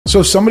So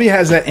if somebody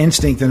has that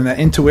instinct and that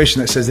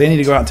intuition that says they need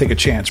to go out and take a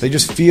chance, they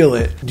just feel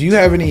it. Do you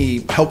have any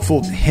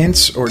helpful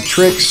hints or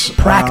tricks?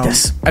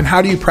 Practice. And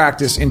how do you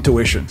practice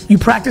intuition? You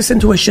practice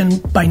intuition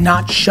by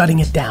not shutting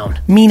it down.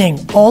 Meaning,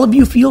 all of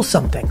you feel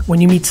something when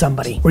you meet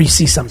somebody or you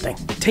see something.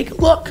 Take a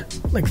look.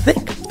 Like,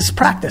 think. This is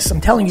practice. I'm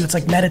telling you, it's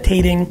like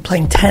meditating,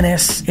 playing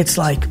tennis. It's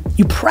like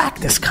you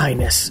practice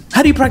kindness.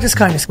 How do you practice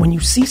kindness? When you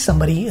see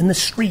somebody in the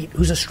street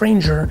who's a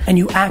stranger and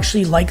you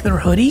actually like their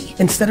hoodie,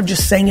 instead of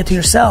just saying it to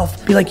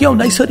yourself, be like, yo,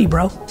 nice hoodie,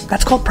 bro.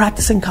 That's called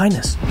practicing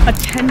kindness.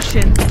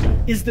 Attention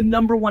is the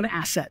number one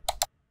asset.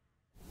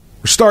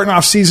 We're starting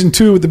off season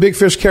 2 with the Big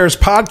Fish Cares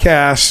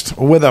podcast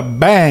with a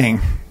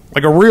bang,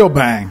 like a real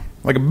bang,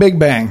 like a big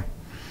bang.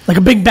 Like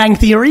a Big Bang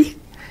Theory?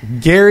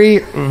 Gary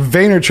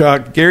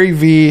Vaynerchuk,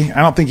 GaryVee.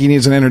 I don't think he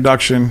needs an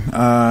introduction.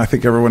 I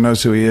think everyone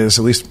knows who he is,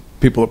 at least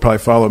people that probably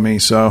follow me.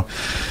 So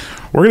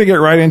we're going to get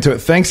right into it.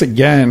 Thanks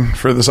again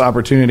for this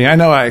opportunity. I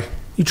know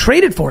You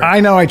traded for it.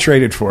 I know I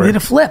traded for it. You did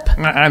a flip.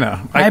 I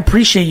know. I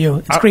appreciate you.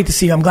 It's great to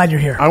see you. I'm glad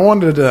you're here. I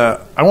wanted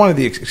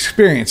the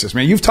experiences,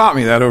 man. You've taught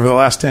me that over the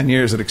last 10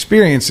 years, that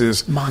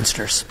experiences...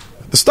 Monsters.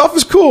 The stuff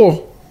is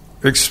cool.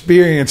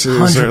 Experiences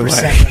 100%. Are like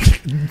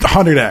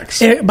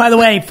 100x. By the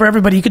way, for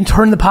everybody, you can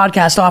turn the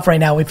podcast off right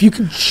now. If you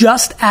could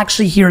just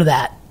actually hear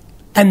that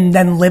and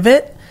then live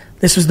it,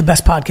 this was the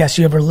best podcast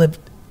you ever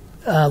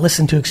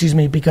listened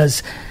to,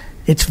 because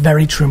it's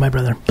very true, my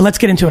brother. But let's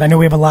get into it. I know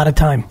we have a lot of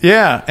time.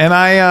 Yeah, and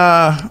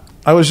I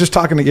was just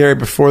talking to Gary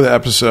before the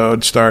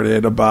episode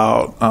started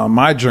about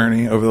my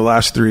journey over the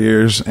last 3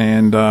 years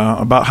and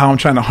about how I'm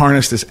trying to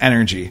harness this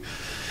energy.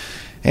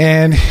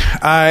 And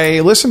I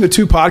listened to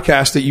 2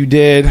 podcasts that you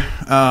did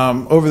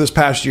over this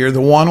past year.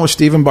 The one was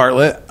Stephen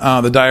Bartlett,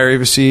 the Diary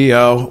of a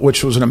CEO,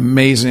 which was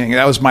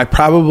that was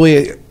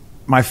probably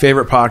my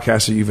favorite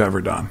podcast that you've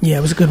ever done. Yeah,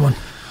 it was a good one.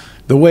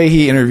 The way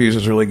he interviews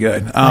is really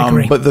good. I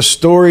agree. But the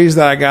stories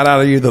that I got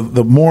out of you,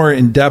 the more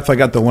in depth I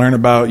got to learn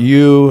about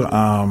you,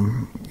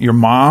 your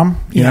mom,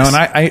 you know, and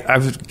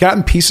I've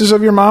gotten pieces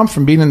of your mom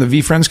from being in the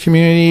VeeFriends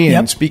community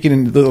and speaking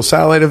in little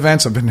satellite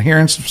events. I've been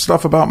hearing some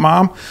stuff about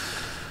mom.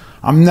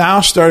 I'm now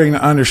starting to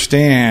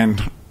understand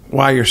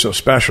why you're so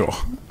special.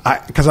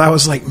 Because I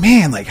was like,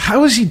 man, like,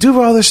 how does he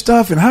do all this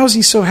stuff? And how is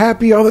he so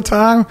happy all the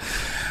time?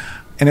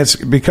 And it's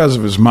because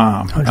of his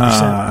mom.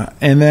 100%.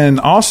 And then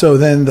also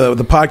the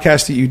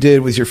podcast that you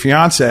did with your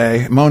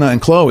fiance, Mona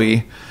and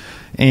Chloe,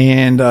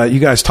 and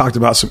you guys talked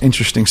about some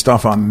interesting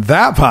stuff on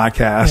that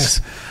podcast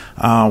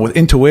with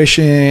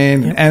intuition,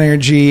 and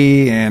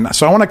energy. And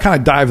so I want to kind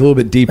of dive a little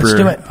bit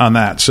deeper on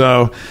that.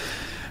 So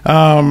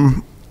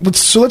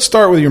let's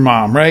start with your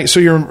mom, right? So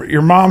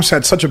your mom's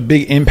had such a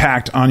big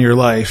impact on your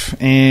life.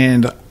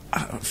 And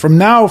from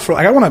now,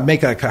 I want to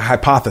make a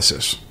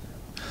hypothesis.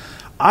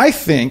 I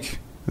think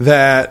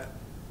that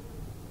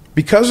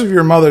because of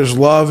your mother's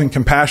love and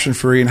compassion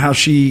for you and how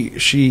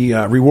she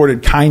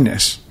rewarded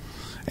kindness,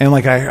 and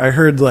like I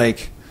heard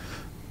like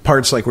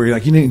parts like where you're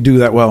like, you didn't do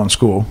that well in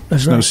school.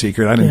 There's no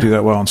secret. I didn't do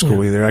that well in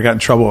school either. I got in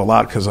trouble a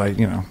lot because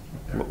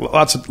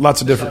lots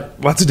of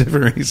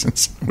different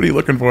reasons. What are you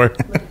looking for?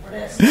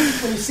 When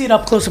you see it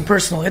up close and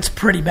personal, it's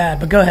pretty bad,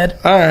 but go ahead.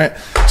 All right.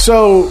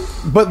 So,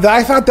 but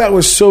I thought that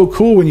was so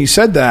cool when you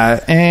said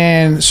that.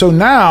 And so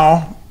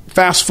now,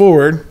 fast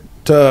forward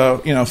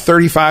to,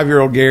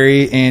 35-year-old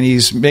Gary, and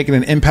he's making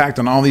an impact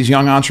on all these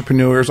young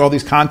entrepreneurs, all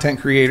these content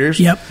creators.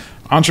 Yep.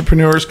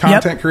 Entrepreneurs,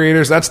 content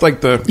creators, that's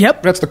like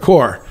that's the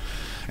core.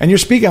 And you're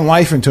speaking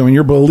life into them, and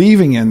you're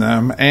believing in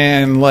them.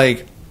 And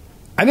like,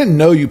 I didn't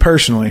know you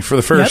personally for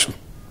the first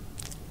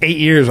 8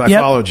 years I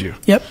followed you.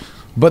 Yep.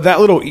 But that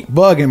little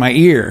bug in my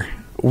ear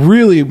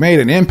really made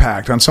an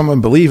impact on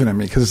someone believing in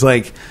me. Because,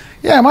 like,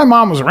 my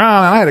mom was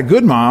around, and I had a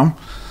good mom.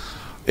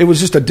 It was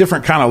just a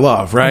different kind of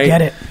love, right? I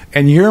get it.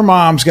 And your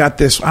mom's got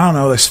this,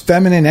 this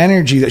feminine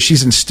energy that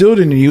she's instilled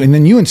into you. And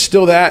then you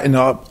instill that in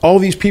all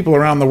these people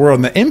around the world.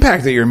 And the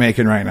impact that you're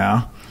making right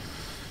now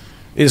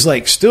is,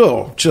 like,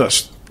 still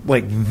just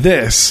like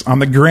this on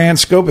the grand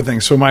scope of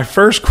things. So my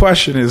first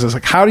question is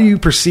like, how do you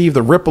perceive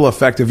the ripple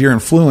effect of your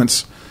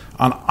influence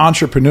on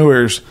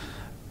entrepreneurs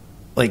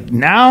like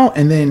now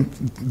and then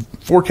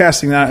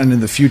forecasting that into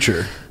the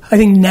future? I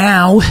think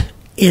now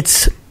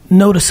it's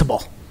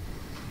noticeable.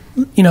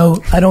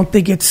 I don't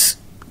think it's,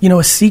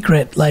 a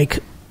secret. Like,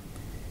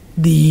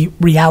 the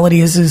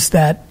reality is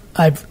that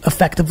I've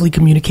effectively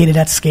communicated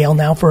at scale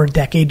now for a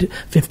decade,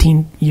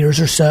 15 years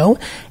or so.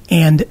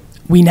 And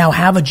we now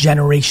have a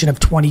generation of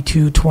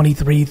 22,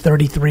 23,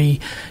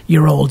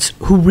 33-year-olds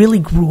who really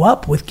grew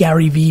up with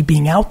GaryVee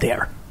being out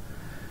there,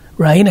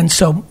 right? And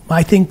so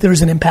I think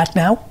there's an impact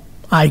now.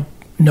 I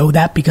know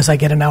that because I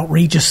get an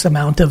outrageous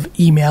amount of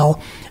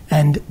email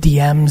and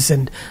DMs.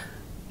 And,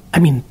 I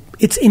mean,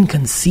 it's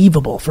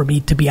inconceivable for me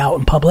to be out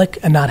in public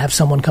and not have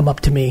someone come up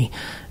to me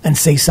and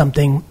say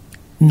something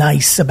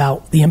nice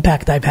about the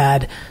impact I've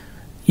had.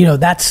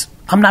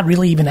 I'm not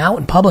really even out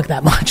in public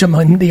that much. I'm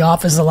in the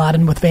office a lot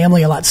and with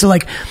family a lot. So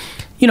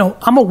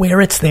I'm aware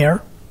it's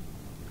there.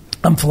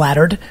 I'm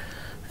flattered.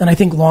 And I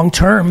think long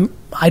term,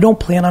 I don't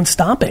plan on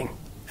stopping.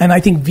 And I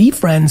think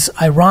VeeFriends,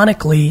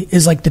 ironically,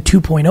 is like the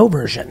 2.0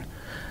 version.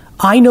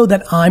 I know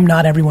that I'm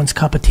not everyone's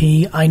cup of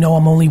tea. I know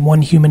I'm only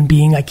one human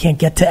being. I can't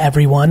get to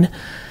everyone.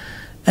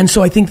 And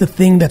so I think the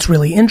thing that's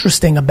really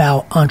interesting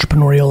about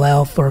Entrepreneurial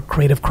Elf or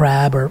Creative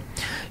Crab or,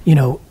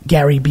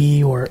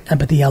 GaryVee or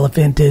Empathy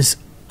Elephant is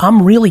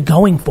I'm really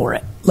going for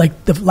it.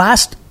 Like the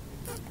last,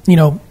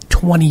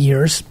 20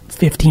 years,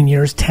 15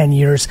 years, 10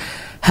 years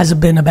has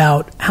been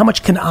about how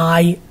much can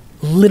I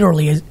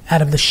literally,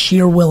 out of the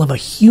sheer will of a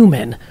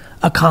human,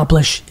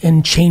 accomplish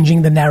in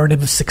changing the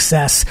narrative of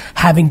success,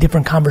 having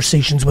different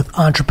conversations with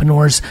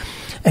entrepreneurs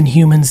and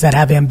humans that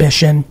have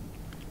ambition.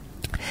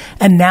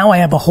 And now I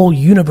have a whole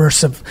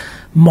universe of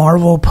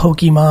Marvel,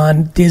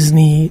 Pokemon,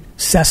 Disney,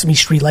 Sesame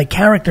Street-like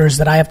characters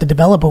that I have to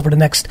develop over the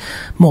next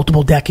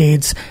multiple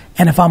decades.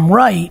 And if I'm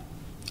right,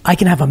 I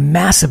can have a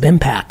massive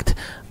impact.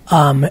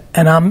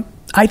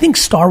 I think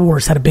Star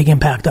Wars had a big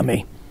impact on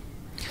me.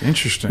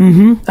 Interesting.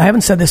 Mm-hmm. I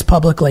haven't said this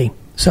publicly,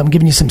 so I'm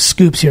giving you some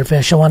scoops here,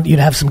 Fish. I want you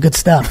to have some good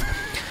stuff.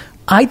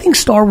 I think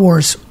Star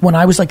Wars, when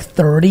I was like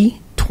 30,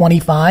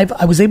 25,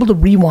 I was able to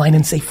rewind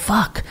and say,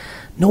 fuck,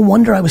 no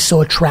wonder I was so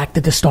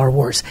attracted to Star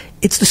Wars.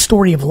 It's the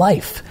story of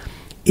life.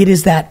 It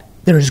is that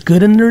there's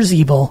good and there's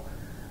evil,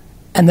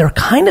 and they're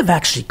kind of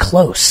actually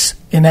close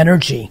in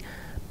energy.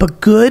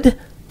 But good,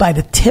 by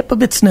the tip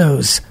of its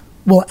nose,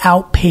 will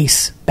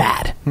outpace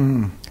bad.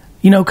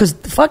 Because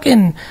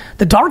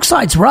the dark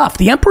side's rough.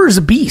 The Emperor's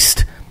a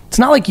beast. It's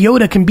not like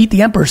Yoda can beat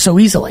the Emperor so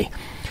easily.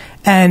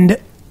 And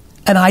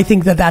I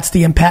think that that's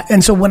the impact.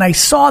 And so when I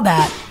saw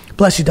that,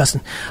 bless you,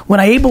 Dustin,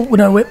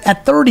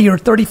 at 30 or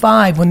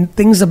 35, when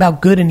things about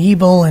good and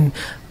evil and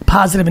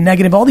positive and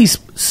negative, all these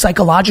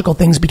psychological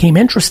things became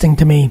interesting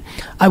to me,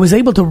 I was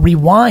able to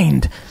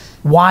rewind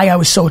why I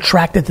was so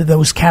attracted to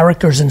those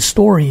characters and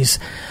stories.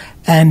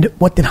 And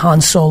what did Han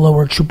Solo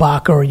or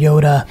Chewbacca or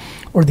Yoda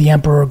or the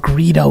Emperor or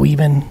Greedo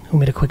even, who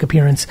made a quick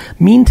appearance,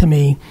 mean to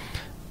me?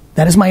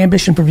 That is my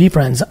ambition for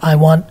VeeFriends. I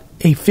want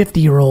a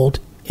 50-year-old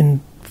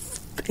in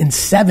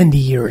 70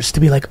 years to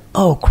be like,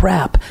 oh,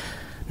 crap,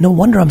 no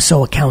wonder I'm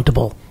so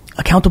accountable.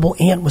 Accountable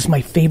Ant was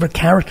my favorite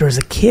character as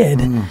a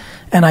kid,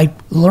 and I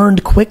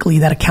learned quickly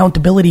that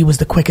accountability was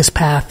the quickest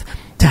path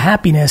to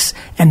happiness,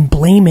 and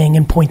blaming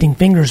and pointing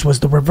fingers was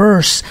the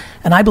reverse.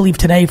 And I believe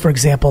today, for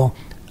example,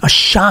 a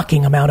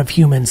shocking amount of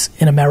humans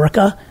in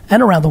America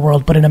and around the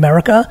world, but in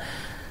America,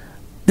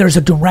 there's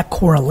a direct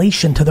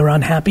correlation to their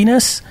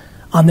unhappiness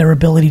on their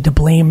ability to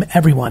blame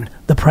everyone,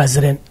 the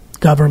president,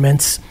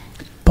 governments,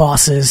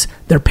 bosses,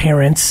 their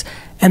parents,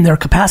 and their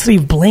capacity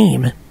of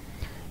blame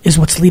is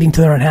what's leading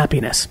to their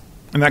unhappiness.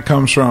 And that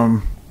comes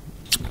from?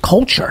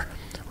 Culture,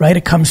 right?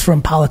 It comes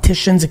from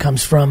politicians, it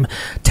comes from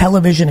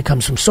television, it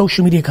comes from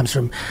social media, it comes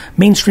from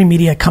mainstream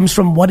media, it comes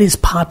from what is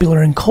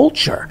popular in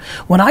culture.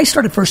 When I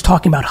started first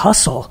talking about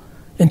hustle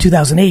in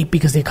 2008,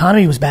 because the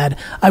economy was bad,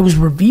 I was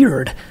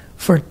revered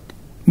for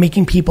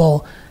making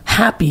people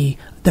happy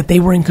that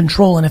they were in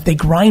control, and if they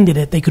grinded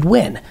it, they could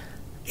win.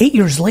 8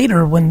 years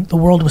later, when the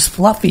world was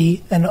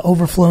fluffy and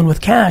overflowing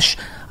with cash,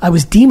 I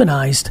was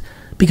demonized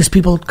because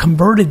people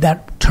converted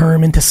that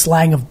term into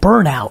slang of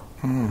burnout.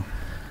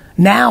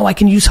 Now I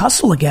can use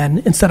hustle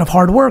again instead of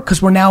hard work,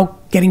 because we're now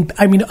getting,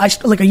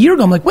 like a year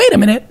ago, I'm like, wait a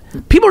minute,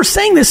 people are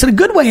saying this in a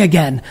good way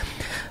again.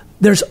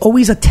 There's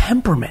always a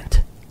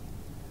temperament,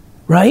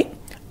 right?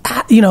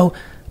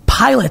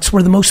 Pilots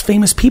were the most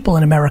famous people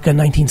in America in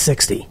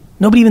 1960.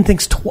 Nobody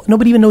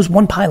even knows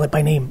one pilot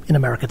by name in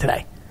America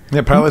today.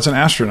 Yeah, pilots and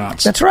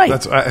astronauts. That's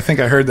right. I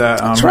think I heard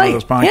that on one of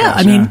those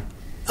podcasts.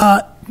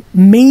 Yeah,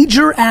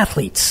 major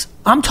athletes,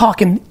 I'm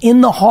talking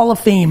in the Hall of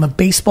Fame of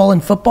baseball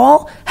and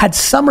football, had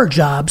summer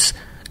jobs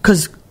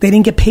because they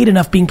didn't get paid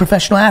enough being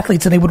professional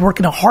athletes, and they would work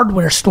in a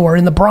hardware store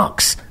in the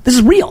Bronx. This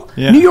is real.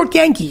 Yeah. New York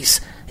Yankees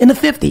in the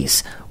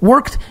 50s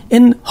worked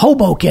in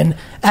Hoboken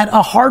at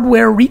a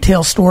hardware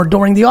retail store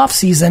during the off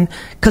season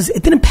because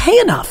it didn't pay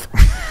enough.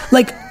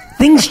 Like,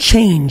 things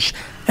change.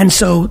 And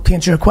so, to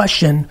answer your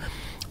question,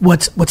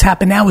 what's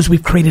happened now is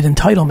we've created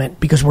entitlement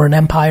because we're an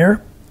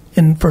empire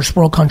in first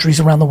world countries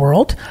around the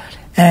world,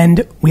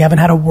 and we haven't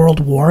had a world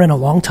war in a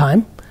long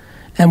time,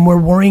 and we're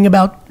worrying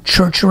about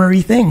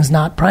tertiary things,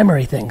 not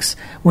primary things.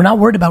 We're not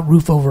worried about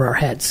roof over our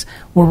heads.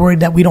 We're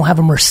worried that we don't have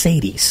a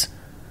Mercedes,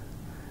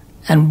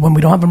 and when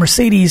we don't have a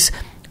Mercedes,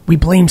 we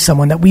blame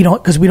someone that we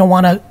don't, because we don't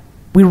want to.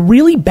 We're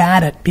really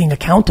bad at being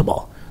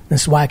accountable.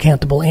 This is why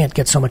Accountable Ant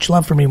gets so much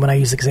love from me when I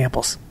use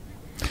examples.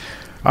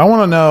 I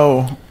want to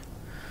know.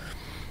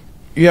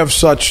 You have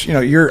such, I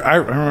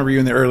remember you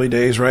in the early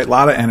days, right? A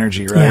lot of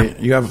energy, right?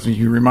 Yeah.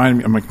 You remind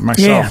me of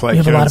myself, like,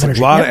 you have a lot of energy.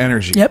 A lot of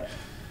energy. Yep.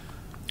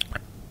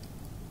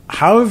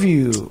 How have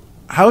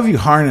you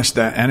harnessed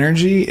that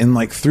energy and,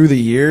 like, through the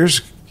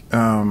years,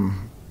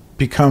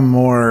 become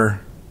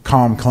more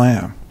calm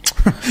clam?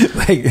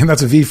 And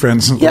that's a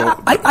VeeFriends. Yeah,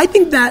 I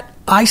think that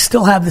I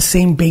still have the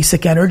same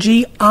basic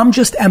energy. I'm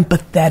just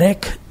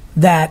empathetic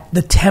that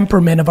the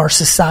temperament of our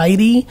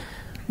society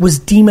was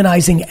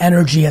demonizing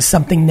energy as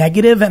something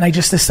negative, and I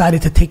just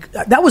decided to take,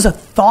 that was a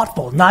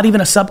thoughtful, not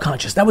even a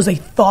subconscious, that was a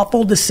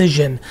thoughtful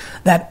decision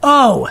that,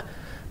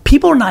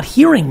 people are not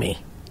hearing me.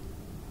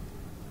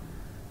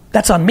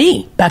 That's on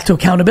me. Back to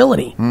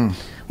accountability.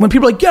 When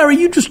people are like, Gary,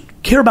 you just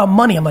care about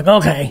money. I'm like,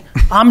 okay,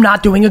 I'm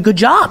not doing a good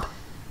job.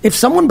 If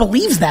someone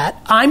believes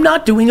that, I'm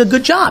not doing a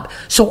good job.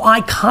 So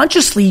I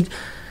consciously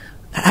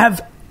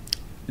have,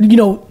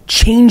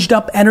 changed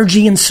up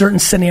energy in certain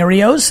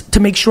scenarios to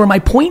make sure my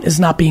point is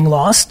not being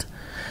lost,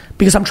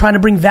 because I'm trying to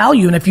bring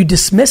value. And if you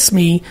dismiss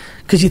me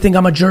because you think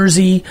I'm a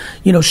Jersey,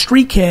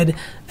 street kid,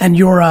 and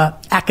you're a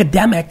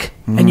academic,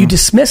 and you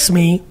dismiss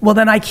me, well,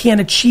 then I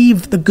can't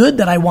achieve the good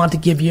that I want to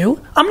give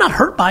you. I'm not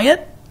hurt by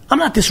it. I'm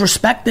not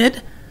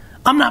disrespected.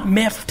 I'm not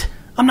miffed.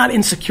 I'm not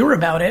insecure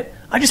about it.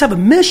 I just have a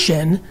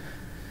mission,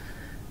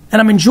 and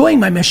I'm enjoying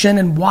my mission.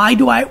 And why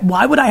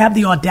would I have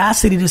the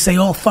audacity to say,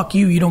 oh, fuck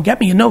you, you don't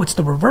get me? And no, it's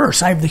the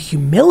reverse. I have the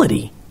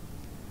humility,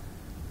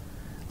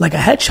 like a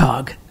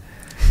hedgehog,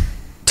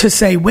 to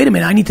say, wait a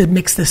minute, I need to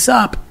mix this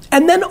up.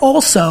 And then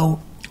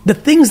also, the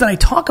things that I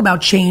talk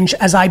about change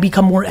as I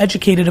become more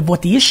educated of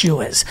what the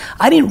issue is.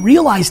 I didn't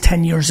realize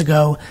 10 years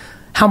ago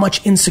how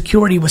much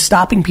insecurity was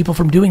stopping people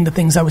from doing the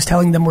things I was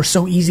telling them were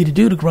so easy to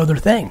do to grow their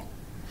thing.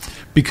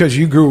 Because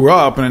you grew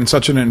up in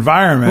such an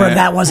environment where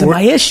that wasn't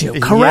my issue.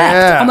 Correct.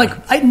 Yeah. I'm like,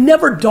 it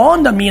never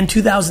dawned on me in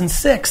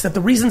 2006 that the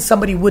reason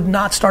somebody would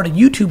not start a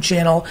YouTube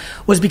channel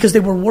was because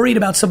they were worried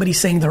about somebody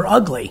saying they're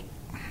ugly.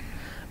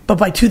 But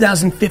by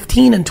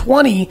 2015 and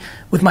 20,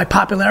 with my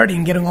popularity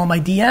and getting all my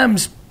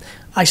DMs,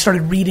 I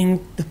started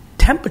reading the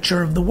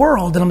temperature of the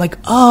world. And I'm like,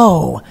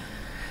 oh,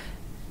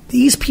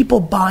 these people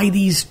buy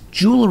these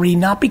jewelry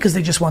not because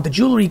they just want the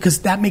jewelry, because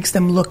that makes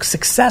them look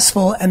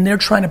successful, and they're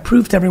trying to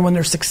prove to everyone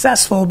they're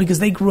successful because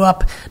they grew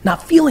up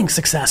not feeling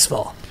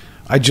successful.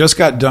 I just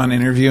got done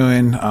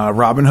interviewing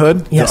Robin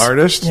Hood, the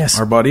artist,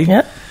 our buddy.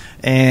 Yeah.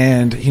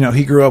 And,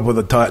 he grew up with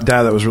a dad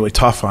that was really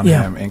tough on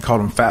him and called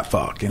him fat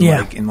fuck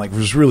and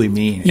was really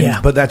mean.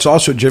 Yeah. But that's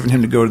also driven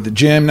him to go to the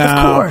gym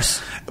now. Of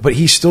course. But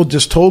he still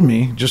just told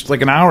me, just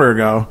like an hour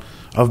ago,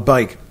 of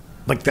like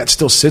that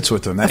still sits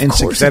with him. That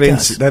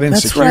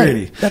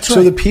insecurity. That's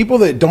so the people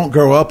that don't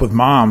grow up with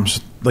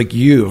moms like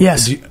you,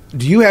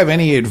 do you have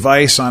any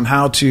advice on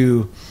how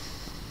to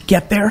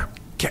get there?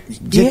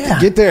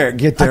 Get there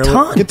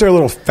a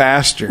little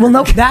faster. Well,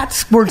 no,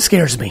 that's where it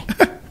scares me.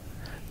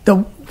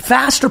 The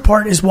faster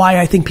part is why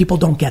I think people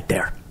don't get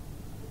there.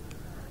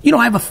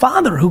 I have a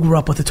father who grew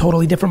up with a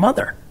totally different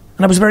mother,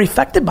 and I was very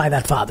affected by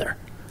that father.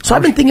 So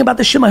I've been thinking about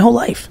this shit my whole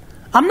life.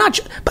 I'm not,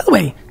 by the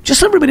way, just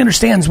so everybody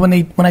understands, when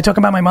I talk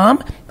about my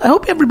mom, I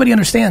hope everybody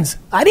understands,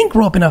 I didn't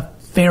grow up in a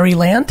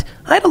fairyland.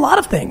 I had a lot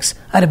of things.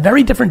 I had a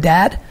very different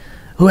dad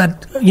who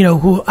had,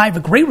 who I have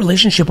a great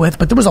relationship with,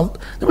 but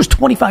there was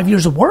 25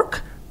 years of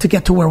work to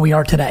get to where we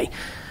are today.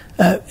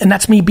 And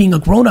that's me being a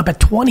grown-up at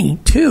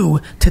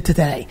 22 to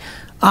today.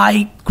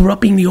 I grew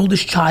up being the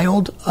oldest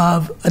child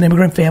of an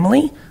immigrant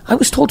family. I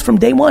was told from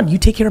day one, you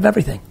take care of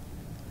everything.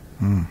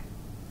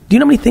 Do you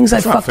know how many things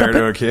I fucked up? That's not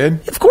fair to a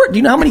kid. Of course. Do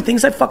you know how many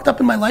things I fucked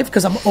up in my life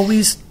because I'm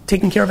always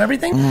taking care of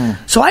everything?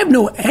 So I have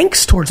no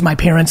angst towards my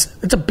parents.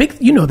 It's a big,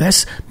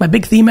 this. My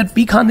big theme at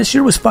VCon this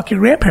year was fuck your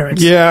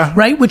grandparents. Yeah.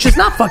 Right? Which is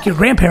not fuck your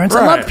grandparents.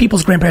 Right. I love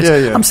people's grandparents.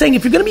 Yeah. I'm saying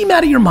if you're going to be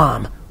mad at your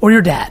mom or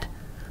your dad,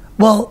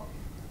 well,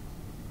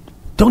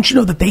 don't you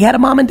know that they had a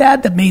mom and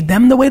dad that made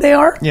them the way they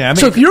are? Yeah.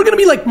 So if you're going to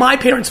be like, my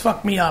parents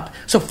fucked me up,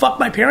 so fuck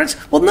my parents,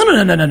 well,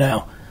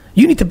 no.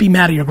 You need to be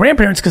mad at your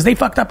grandparents because they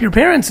fucked up your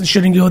parents and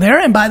shouldn't go there.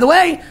 And by the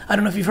way, I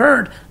don't know if you've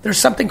heard, there's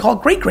something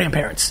called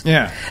great-grandparents.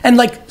 Yeah. And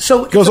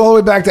so... It goes all the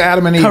way back to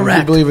Adam and Eve, correct.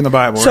 if you believe in the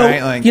Bible, so,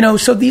 right?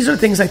 So these are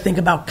things I think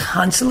about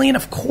constantly. And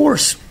of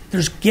course,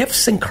 there's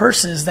gifts and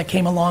curses that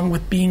came along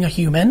with being a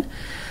human.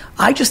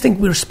 I just think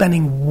we're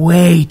spending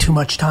way too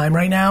much time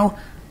right now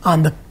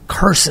on the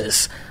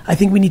curses. I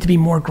think we need to be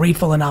more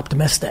grateful and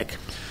optimistic.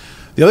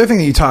 The other thing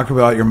that you talk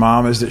about your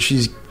mom is that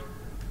she's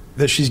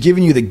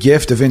given you the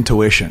gift of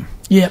intuition.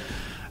 Yep.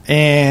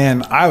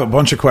 And I have a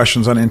bunch of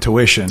questions on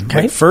intuition.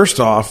 Okay.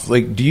 First off,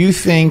 do you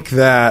think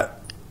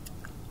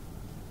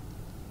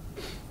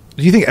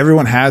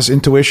everyone has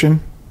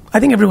intuition? I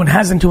think everyone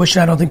has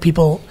intuition. I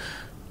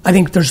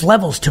think there's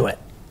levels to it.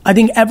 I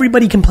think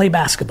everybody can play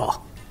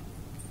basketball.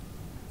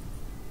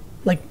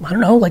 I don't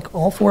know,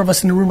 all four of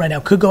us in the room right now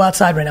could go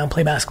outside right now and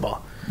play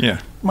basketball.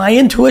 Yeah. My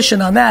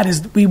intuition on that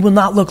is we will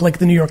not look like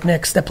the New York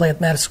Knicks that play at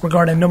Madison Square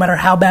Garden. No matter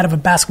how bad of a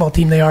basketball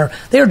team they are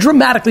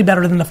dramatically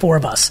better than the four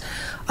of us.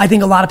 I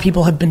think a lot of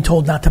people have been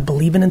told not to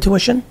believe in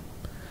intuition,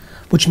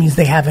 which means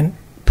they haven't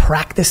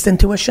practiced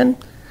intuition.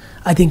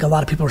 I think a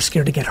lot of people are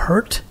scared to get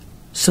hurt,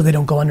 so they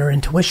don't go under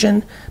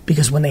intuition,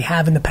 because when they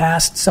have in the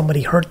past,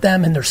 somebody hurt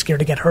them and they're scared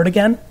to get hurt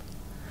again.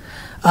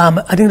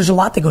 I think there's a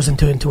lot that goes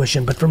into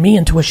intuition, but for me,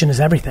 intuition is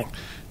everything.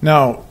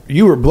 Now,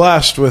 you were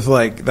blessed with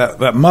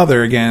that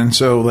mother again,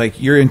 so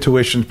your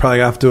intuition's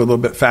probably off to a little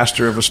bit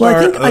faster of a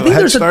start. Well, I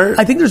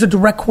think there's a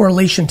direct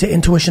correlation to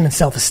intuition and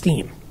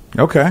self-esteem.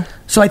 Okay.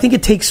 So I think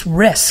it takes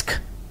risk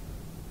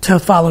to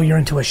follow your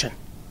intuition.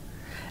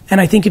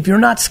 And I think if you're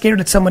not scared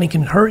that somebody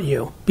can hurt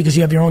you because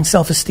you have your own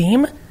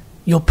self-esteem,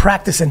 you'll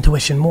practice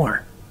intuition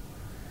more.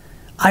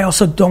 I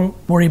also don't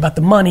worry about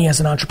the money as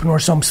an entrepreneur,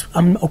 so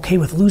I'm okay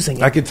with losing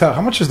it. I could tell.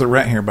 How much is the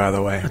rent here, by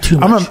the way? Too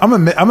much. I'm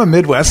a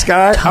Midwest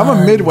guy. Tons.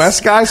 I'm a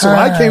Midwest guy. So when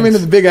I came into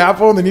the Big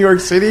Apple in the New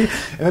York City,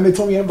 and then they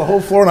told me I have the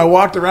whole floor, and I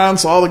walked around,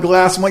 saw all the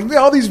glass. I'm like, man,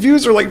 all these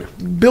views are like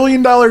 $1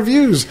 billion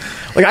views.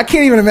 Like, I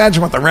can't even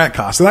imagine what the rent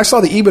costs. And I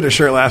saw the EBITDA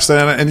shirt last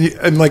night,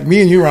 and like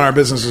me and you run our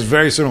business is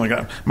very similar.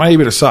 Like, my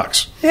EBITDA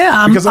sucks.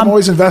 Yeah, because I'm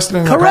always invested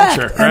in correct.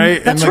 the culture, right?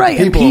 And that's like, right.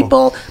 And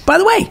people, by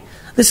the way,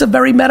 this is a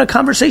very meta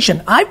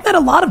conversation. I've met a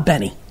lot of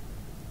Benny.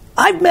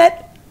 I've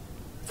met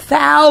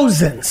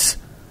thousands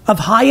of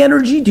high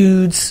energy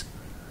dudes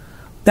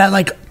that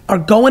like are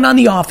going on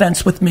the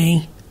offense with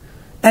me,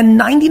 and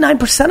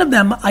 99% of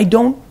them I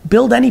don't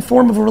build any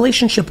form of a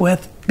relationship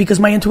with because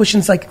my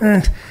intuition's like,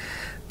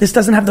 this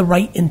doesn't have the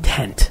right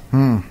intent,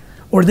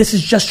 or this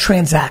is just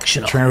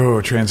transactional.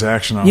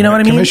 Transactional. You know what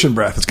I mean? Commission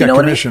breath. It's got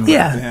commission breath.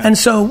 Yeah. And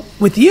so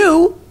with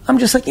you, I'm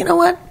just like, you know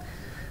what?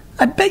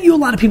 I bet you a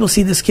lot of people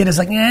see this kid as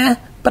like,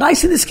 but I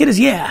see this kid as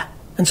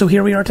and so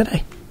here we are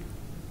today.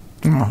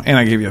 Oh, and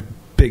I gave you a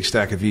big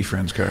stack of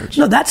VeeFriends cards.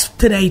 No, that's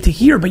today to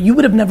here, but you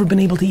would have never been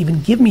able to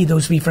even give me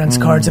those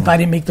VeeFriends cards if I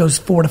didn't make those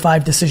 4 to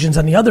 5 decisions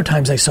on the other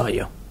times I saw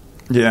you.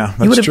 Yeah,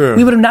 that's true.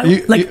 We would have not,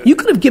 you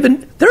could have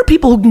given, there are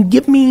people who can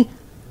give me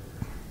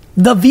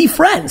the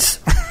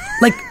VeeFriends,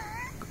 like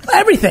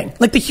everything,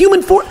 like the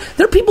human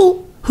there are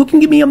people who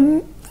can give me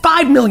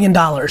 $5 million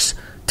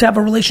to have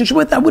a relationship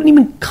with. I wouldn't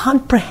even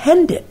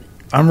comprehend it.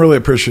 I'm really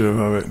appreciative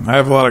of it. I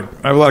have a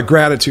lot of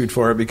gratitude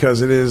for it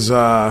because it is,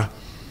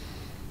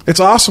 it's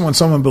awesome when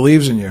someone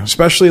believes in you,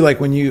 especially like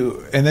when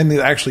and then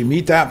they actually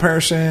meet that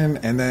person,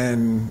 and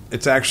then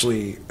it's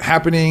actually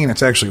happening and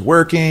it's actually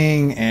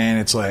working,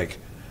 and it's like,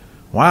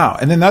 wow.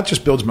 And then that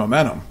just builds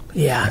momentum.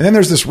 Yeah. And then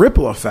there's this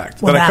ripple effect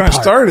that I kind of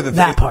started.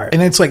 That part.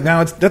 And it's like,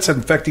 now that's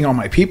affecting all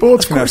my people.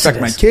 It's going to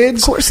affect my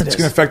kids. Of course it is. It's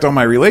going to affect all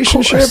my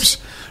relationships.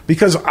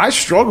 Because I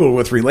struggled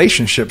with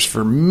relationships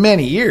for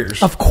many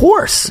years. Of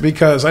course.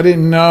 Because I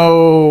didn't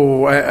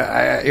know,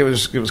 it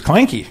was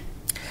clanky.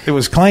 It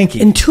was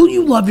clanky. Until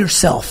you love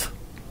yourself,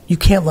 you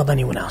can't love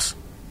anyone else.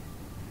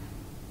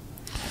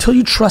 Until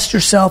you trust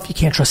yourself, you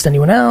can't trust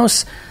anyone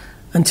else.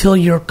 Until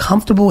you're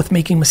comfortable with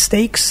making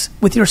mistakes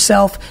with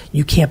yourself,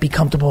 you can't be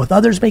comfortable with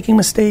others making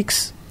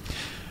mistakes.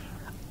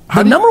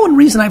 The number one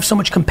reason I have so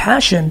much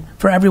compassion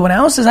for everyone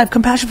else is I have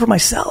compassion for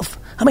myself.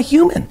 I'm a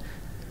human.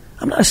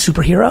 I'm not a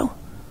superhero.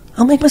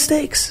 I'll make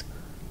mistakes.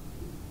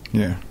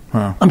 Yeah.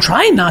 Wow. I'm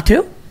trying not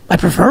to. I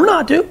prefer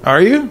not to.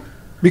 Are you?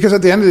 Because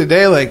at the end of the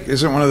day, like,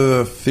 isn't one of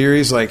the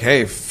theories like,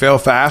 hey, fail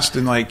fast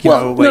and like, you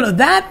know, like... No,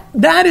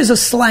 that is a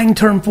slang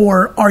term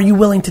for, are you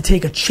willing to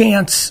take a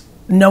chance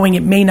knowing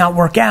it may not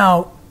work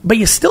out, but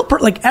you still,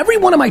 like, every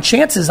one of my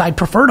chances I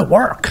prefer to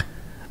work,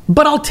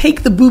 but I'll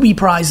take the booby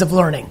prize of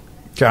learning.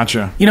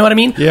 Gotcha. You know what I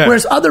mean? Yeah.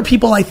 Whereas other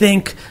people, I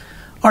think,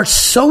 are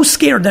so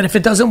scared that if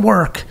it doesn't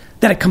work,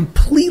 that it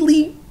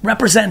completely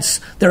represents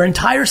their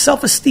entire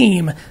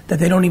self-esteem that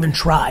they don't even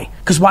try.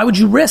 Because why would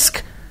you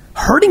risk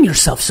hurting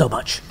yourself so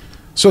much?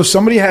 So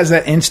somebody has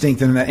that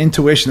instinct and that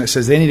intuition that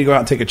says they need to go out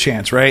and take a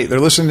chance, right? They're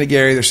listening to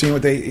Gary. They're seeing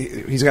what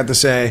he's got to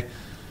say.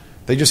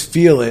 They just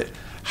feel it.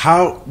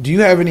 How do you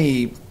have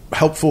any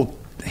helpful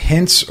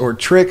hints or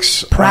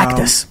tricks?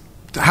 Practice.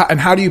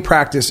 How do you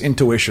practice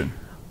intuition?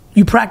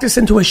 You practice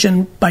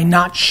intuition by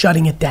not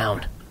shutting it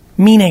down.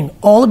 Meaning,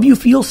 all of you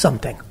feel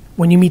something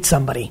when you meet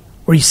somebody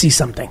or you see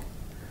something.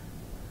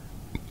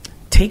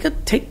 Take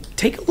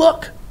a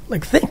look.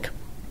 Like, think.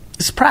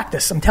 This is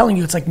practice. I'm telling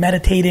you, it's like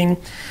meditating.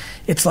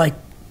 It's like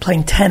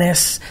playing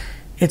tennis.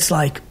 It's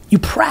like you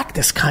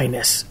practice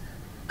kindness.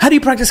 How do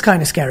you practice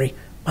kindness, Gary?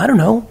 I don't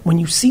know. When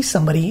you see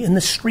somebody in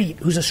the street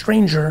who's a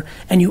stranger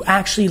and you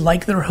actually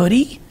like their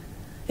hoodie,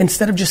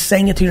 instead of just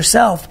saying it to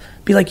yourself,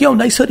 be like, yo,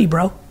 nice hoodie,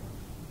 bro.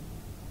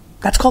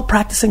 That's called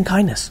practicing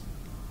kindness.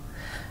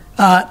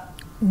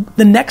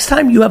 The next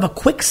time you have a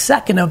quick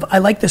second of, I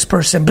like this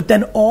person, but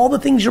then all the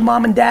things your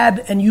mom and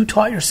dad and you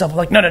taught yourself are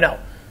like, no,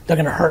 they're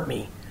going to hurt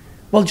me.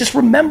 Well, just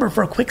remember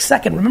for a quick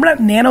second. Remember that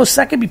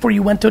nanosecond before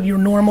you went to your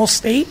normal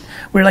state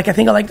where you're like, I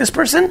think I like this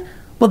person?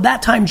 Well,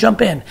 that time,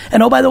 jump in.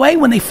 And oh, by the way,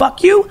 when they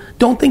fuck you,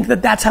 don't think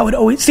that that's how it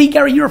always... See,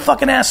 Gary, you're a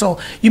fucking asshole.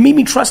 You made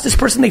me trust this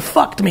person. They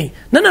fucked me.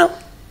 No.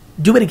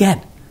 Do it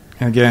again.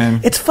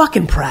 Again. It's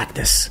fucking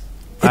practice.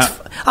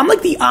 I'm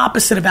like the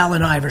opposite of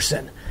Allen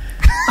Iverson.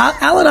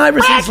 Allen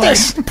Iverson's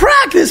like,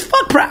 practice.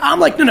 Fuck practice. I'm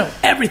like, no.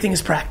 Everything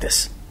is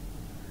practice.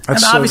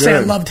 That's and obviously so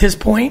I loved his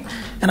point,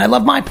 and I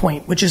love my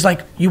point, which is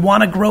like, you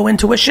want to grow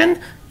intuition,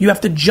 you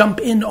have to jump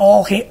in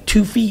all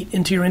 2 feet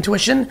into your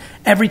intuition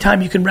every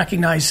time you can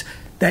recognize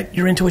that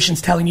your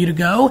intuition's telling you to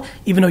go,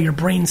 even though your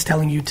brain's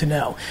telling you to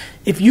know.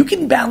 If you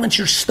can balance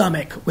your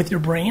stomach with your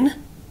brain,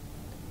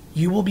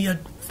 you will be a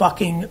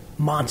fucking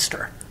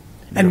monster.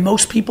 Yep. And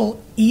most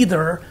people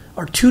either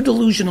are too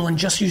delusional and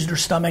just use their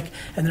stomach,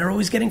 and they're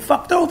always getting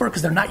fucked over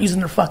because they're not using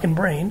their fucking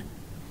brain,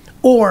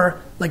 Or,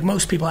 like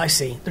most people I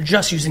see, they're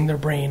just using their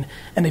brain,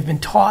 and they've been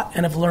taught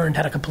and have learned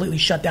how to completely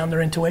shut down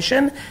their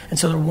intuition, and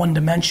so they're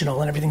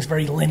one-dimensional, and everything's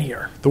very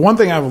linear. The one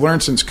thing I've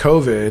learned since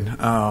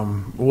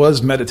COVID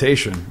was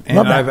meditation, and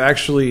I've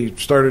actually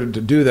started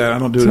to do that. I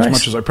don't do it as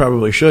much as I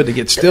probably should to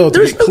get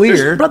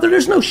clear. Brother,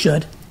 there's no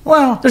should.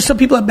 Well, there's some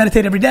people that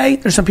meditate every day.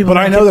 There's some people. But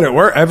I know that at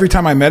work, every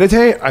time I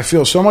meditate, I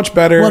feel so much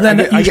better. Well, then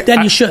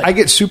you should. I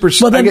get super.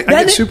 Well, I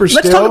get super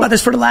still. Let's talk about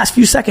this for the last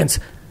few seconds.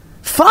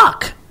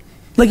 Fuck.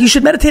 Like, you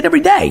should meditate every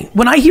day.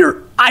 When I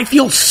hear, I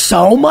feel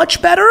so much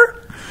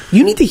better,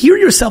 you need to hear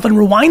yourself and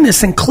rewind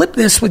this and clip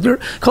this with your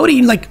Cody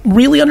and, like,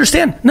 really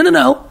understand.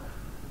 No.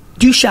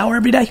 Do you shower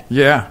every day?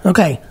 Yeah.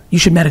 Okay. You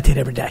should meditate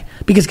every day.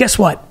 Because guess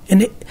what?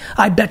 And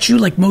I bet you,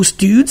 like most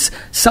dudes,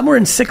 somewhere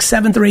in 6th,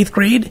 7th, or 8th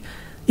grade,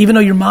 even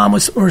though your mom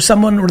was, or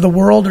someone, or the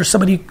world, or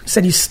somebody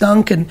said you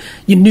stunk and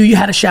you knew you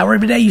had to shower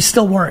every day, you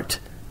still weren't.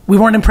 We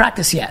weren't in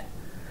practice yet.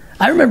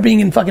 I remember being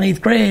in fucking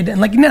 8th grade,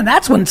 and like,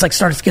 that's when it's like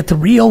starts to get to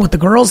real with the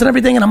girls and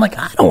everything, and I'm like,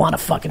 I don't want to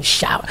fucking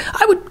shower.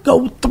 I would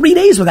go 3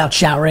 days without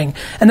showering,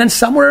 and then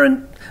somewhere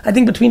in, I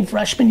think between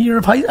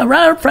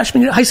around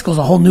freshman year, high school is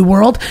a whole new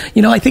world.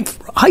 I think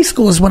high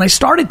school is when I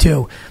started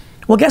to.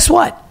 Well, guess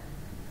what?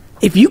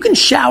 If you can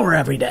shower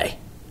every day,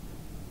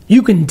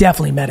 you can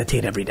definitely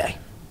meditate every day.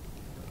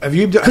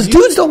 Because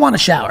dudes don't want to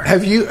shower.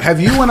 Have you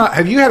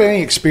had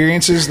any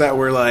experiences that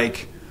were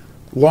like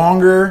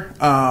longer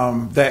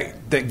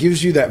that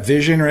gives you that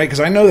vision, right? Because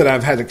I know that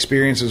I've had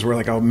experiences where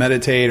like I'll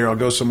meditate or I'll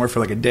go somewhere for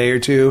like a day or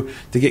two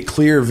to get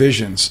clear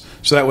visions,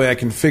 so that way I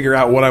can figure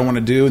out what I want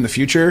to do in the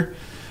future.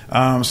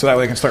 So that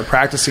way I can start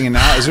practicing it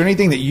now. Is there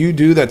anything that you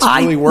do that's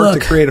really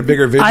worked to create a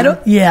bigger vision?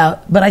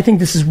 But I think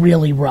this is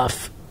really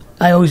rough.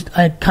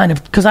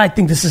 Because I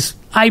think this is,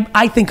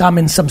 I think I'm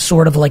in some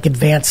sort of like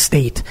advanced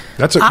state.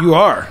 That's what you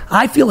are.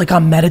 I feel like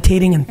I'm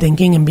meditating and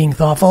thinking and being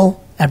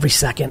thoughtful every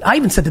second. I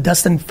even said to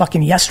Dustin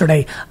fucking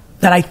yesterday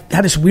that I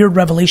had this weird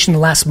revelation the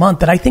last month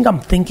that I think I'm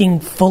thinking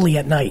fully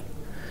at night.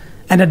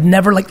 And I'd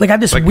never, like I had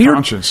this weird...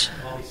 conscious.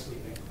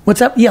 What's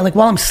up? Yeah, like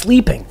while I'm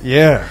sleeping.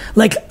 Yeah.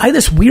 Like, I had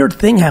this weird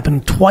thing happen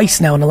twice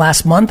now in the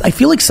last month. I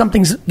feel like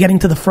something's getting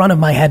to the front of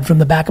my head from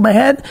the back of my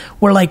head,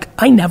 where like,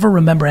 I never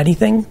remember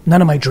anything. None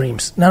of my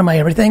dreams. None of my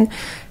everything.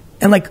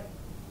 And like,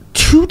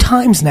 2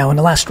 times now in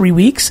the last 3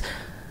 weeks,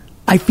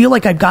 I feel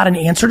like I got an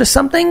answer to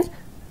something,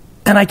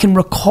 and I can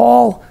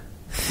recall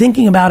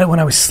thinking about it when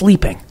I was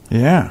sleeping.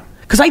 Yeah.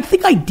 Because I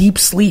think I deep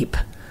sleep.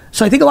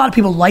 So I think a lot of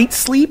people light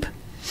sleep.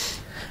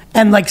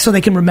 And like, so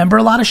they can remember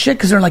a lot of shit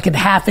because they're like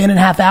half in and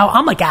half out.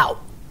 I'm like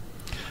out.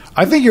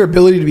 I think your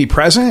ability to be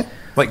present,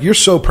 like you're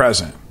so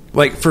present.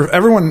 Like for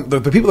everyone,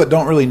 the people that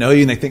don't really know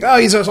you and they think, oh,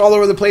 he's all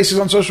over the place, he's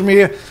on social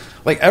media.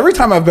 Like every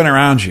time I've been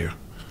around you,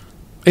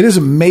 it is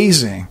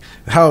amazing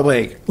how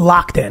like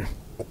locked in.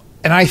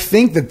 And I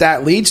think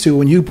that leads to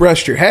when you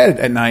rest your head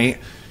at night,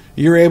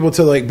 you're able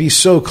to like be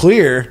so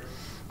clear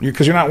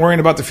because you're not worrying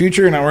about the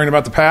future, you're not worrying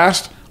about the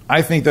past.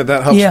 I think that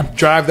helps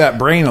drive that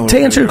brain a little bit.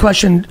 To answer your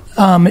question,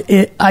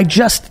 I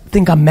just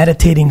think I'm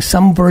meditating,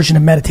 some version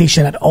of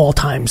meditation at all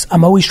times.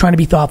 I'm always trying to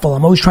be thoughtful.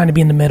 I'm always trying to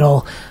be in the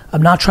middle.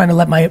 I'm not trying to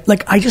let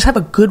I just have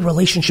a good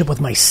relationship with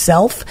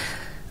myself.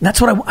 And that's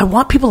what I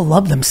want people to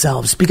love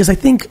themselves, because I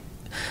think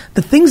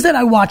the things that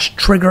I watch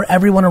trigger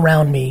everyone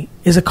around me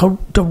is a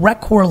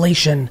direct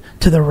correlation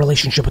to their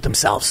relationship with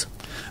themselves.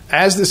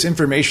 As this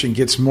information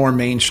gets more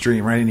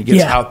mainstream, right, and it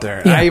gets out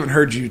there, I even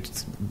heard you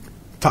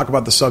talk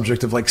about the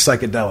subject of like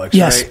psychedelics,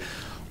 right?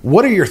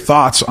 What are your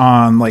thoughts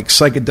on like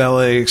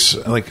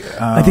psychedelics, like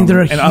I think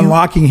they're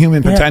unlocking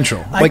human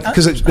potential? Like,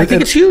 because I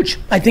think it's huge.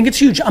 I think it's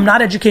huge. I'm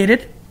not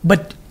educated,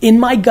 but in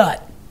my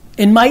gut,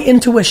 in my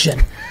intuition,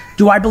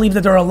 do I believe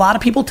that there are a lot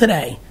of people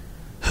today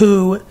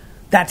who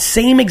that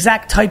same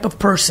exact type of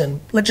person,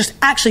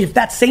 if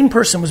that same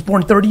person was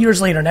born 30 years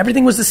later and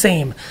everything was the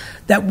same,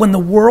 that when the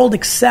world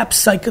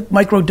accepts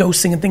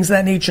microdosing and things of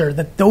that nature,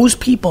 that those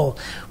people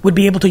would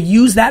be able to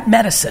use that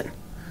medicine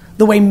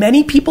the way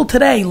many people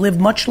today live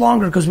much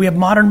longer because we have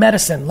modern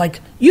medicine.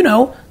 Like,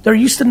 there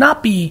used to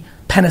not be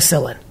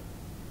penicillin.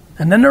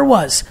 And then there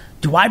was.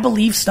 Do I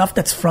believe stuff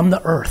that's from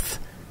the earth,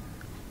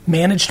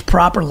 managed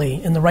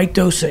properly in the right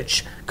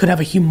dosage, could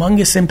have a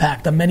humongous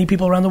impact on many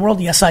people around the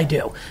world? Yes, I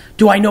do.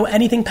 Do I know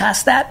anything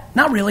past that?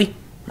 Not really.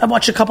 I've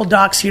watched a couple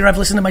docs here. I've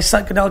listened to my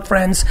psychedelic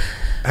friends.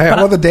 Hey,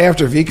 I love the day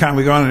after VCon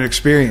we go on an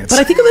experience. But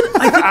I think of it.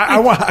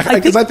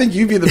 I think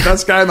you'd be the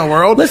best guy in the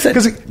world. Listen,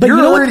 but you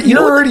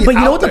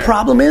know what the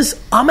problem is?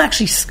 I'm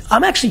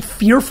actually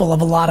fearful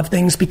of a lot of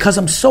things because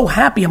I'm so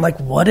happy. I'm like,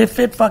 what if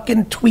it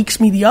fucking tweaks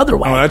me the other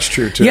way? Oh, that's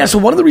true too. Yeah. So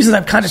one of the reasons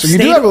I've kind of you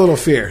do have a little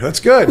fear.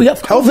 That's good.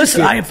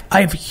 I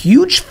have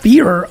huge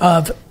fear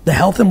of the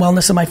health and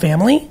wellness of my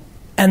family,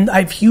 and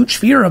I have huge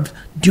fear of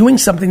doing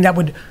something that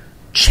would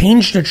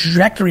change the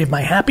trajectory of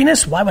my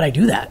happiness. Why would I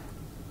do that?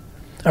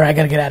 All right, I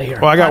got to get out of here.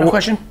 Well, I got a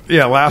question.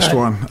 Yeah, last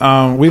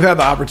one. We've had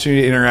the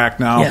opportunity to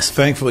interact now,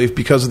 thankfully,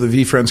 because of the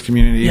VeeFriends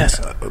community. Yes.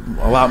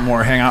 A lot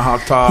more Hangout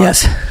Hawk Talk.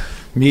 Yes.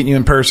 Meeting you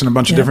in person a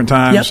bunch of different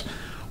times. Yep.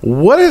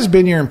 What has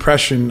been your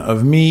impression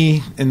of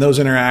me in those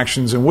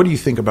interactions, and what do you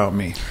think about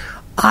me?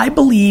 I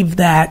believe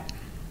that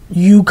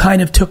you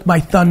kind of took my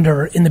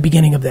thunder in the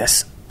beginning of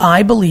this.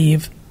 I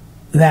believe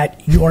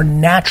that your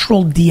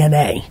natural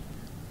DNA,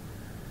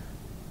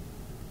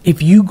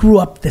 if you grew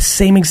up the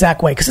same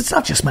exact way, because it's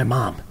not just my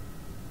mom.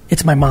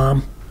 It's my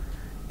mom.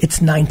 It's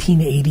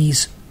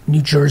 1980s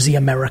New Jersey,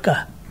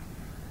 America.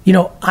 You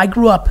know, I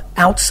grew up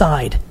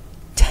outside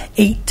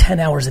 8-10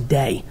 hours a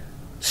day,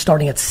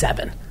 starting at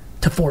 7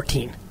 to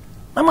 14.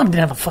 My mom didn't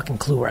have a fucking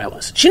clue where I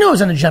was. She knew I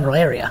was in a general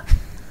area.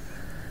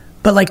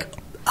 But, like,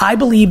 I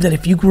believe that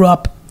if you grew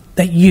up,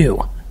 that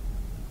you,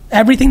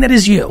 everything that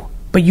is you,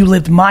 but you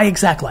lived my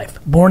exact life,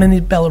 born in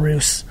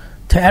Belarus,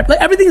 to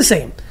everything the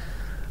same,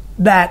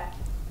 that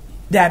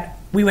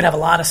we would have a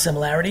lot of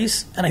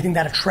similarities, and I think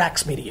that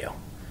attracts me to you.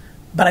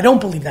 But I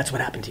don't believe that's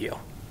what happened to you.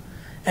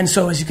 And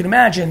so, as you can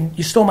imagine,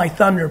 you stole my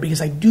thunder,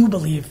 because I do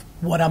believe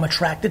what I'm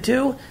attracted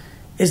to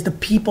is the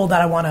people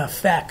that I want to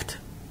affect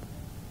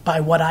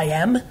by what I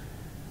am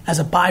as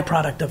a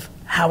byproduct of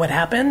how it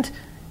happened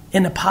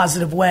in a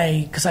positive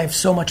way, because I have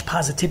so much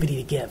positivity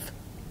to give.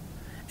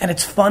 And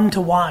it's fun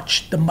to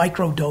watch the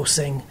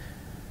microdosing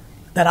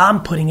that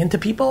I'm putting into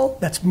people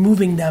that's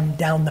moving them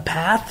down the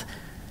path.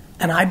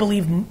 And I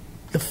believe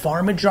the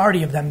far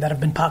majority of them that have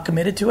been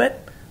committed to it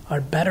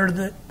are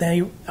better,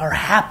 they are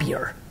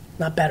happier,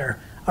 not better,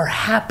 are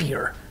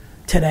happier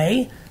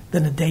today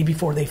than the day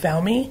before they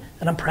found me.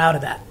 And I'm proud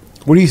of that.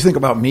 What do you think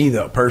about me,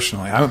 though,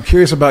 personally? I'm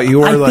curious about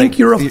your, I think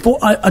you're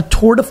a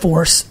tour de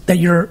force, that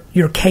you're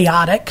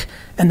chaotic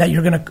and that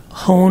you're going to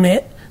hone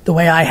it the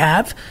way I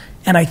have.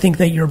 And I think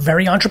that you're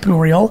very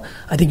entrepreneurial.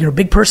 I think you're a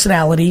big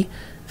personality.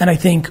 And I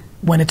think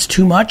when it's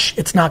too much,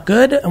 it's not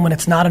good. And when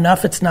it's not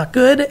enough, it's not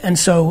good. And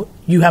so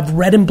you have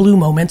red and blue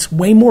moments,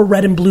 way more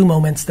red and blue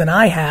moments than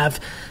I have,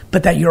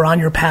 but that you're on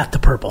your path to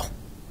purple.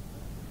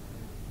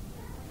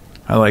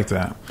 I like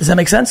that. Does that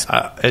make sense?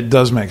 It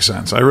does make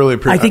sense. I really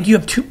appreciate it. I think you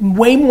have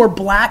way more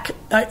black.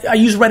 I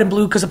use red and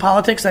blue because of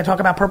politics. I talk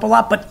about purple a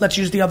lot, but let's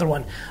use the other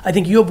one. I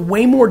think you have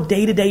way more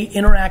day-to-day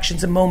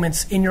interactions and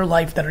moments in your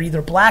life that are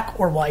either black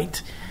or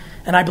white.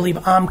 And I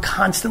believe I'm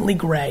constantly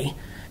gray.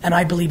 And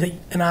I believe that,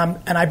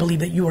 and I believe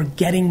that you are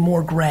getting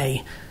more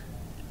gray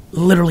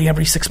literally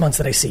every 6 months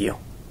that I see you.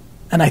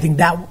 And I think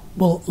that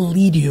will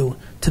lead you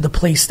to the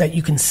place that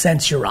you can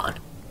sense you're on.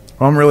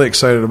 Well, I'm really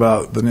excited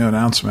about the new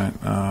announcement.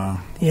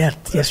 Yes,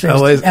 LA's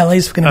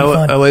going to be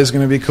fun. LA's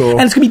going to be cool.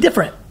 And it's going to be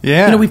different.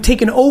 Yeah. You know, we've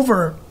taken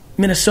over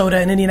Minnesota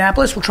and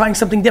Indianapolis. We're trying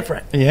something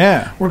different.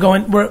 Yeah.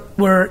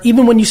 We're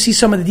even when you see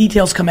some of the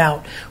details come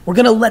out, we're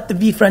going to let the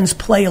VeeFriends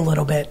play a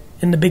little bit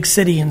in the big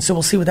city. And so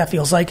we'll see what that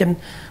feels like, and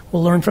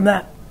we'll learn from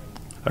that.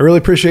 I really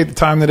appreciate the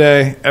time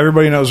today.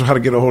 Everybody knows how to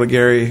get a hold of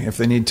Gary if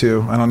they need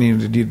to. I don't need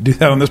to do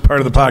that on this part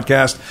of the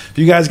podcast. If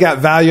you guys got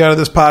value out of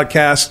this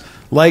podcast,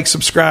 like,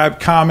 subscribe,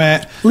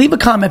 comment. Leave a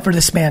comment for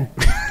this man.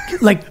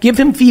 Like, give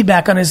him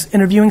feedback on his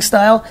interviewing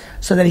style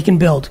so that he can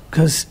build,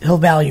 because he'll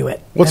value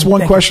it. What's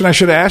one question I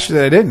should have asked you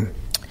that I didn't?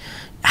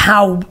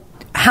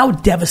 How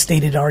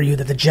devastated are you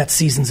that the Jets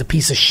season's a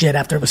piece of shit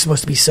after it was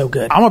supposed to be so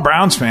good? I'm a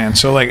Browns fan,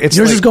 so like it's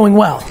yours is going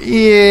well.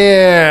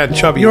 Yeah,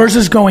 Chubby. Yours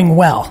is going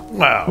well.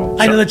 Wow.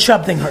 I know the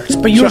Chubb thing hurts,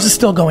 but yours is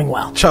still going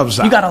well. Chubb's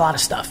out. You got a lot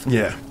of stuff.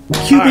 Yeah.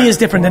 QB is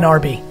different than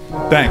RB.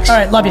 Thanks. All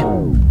right, love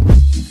you.